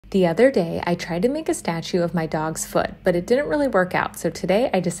The other day, I tried to make a statue of my dog's foot, but it didn't really work out, so today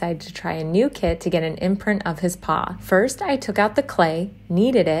I decided to try a new kit to get an imprint of his paw. First, I took out the clay,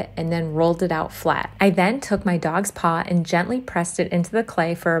 kneaded it, and then rolled it out flat. I then took my dog's paw and gently pressed it into the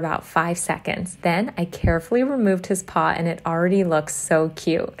clay for about 5 seconds. Then, I carefully removed his paw and it already looks so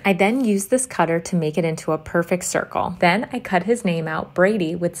cute. I then used this cutter to make it into a perfect circle. Then, I cut his name out,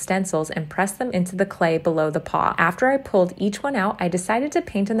 Brady, with stencils and pressed them into the clay below the paw. After I pulled each one out, I decided to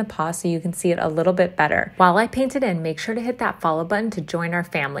paint in the paw so you can see it a little bit better. While I paint it in, make sure to hit that follow button to join our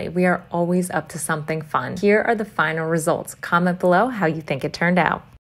family. We are always up to something fun. Here are the final results. Comment below how you think it turned out.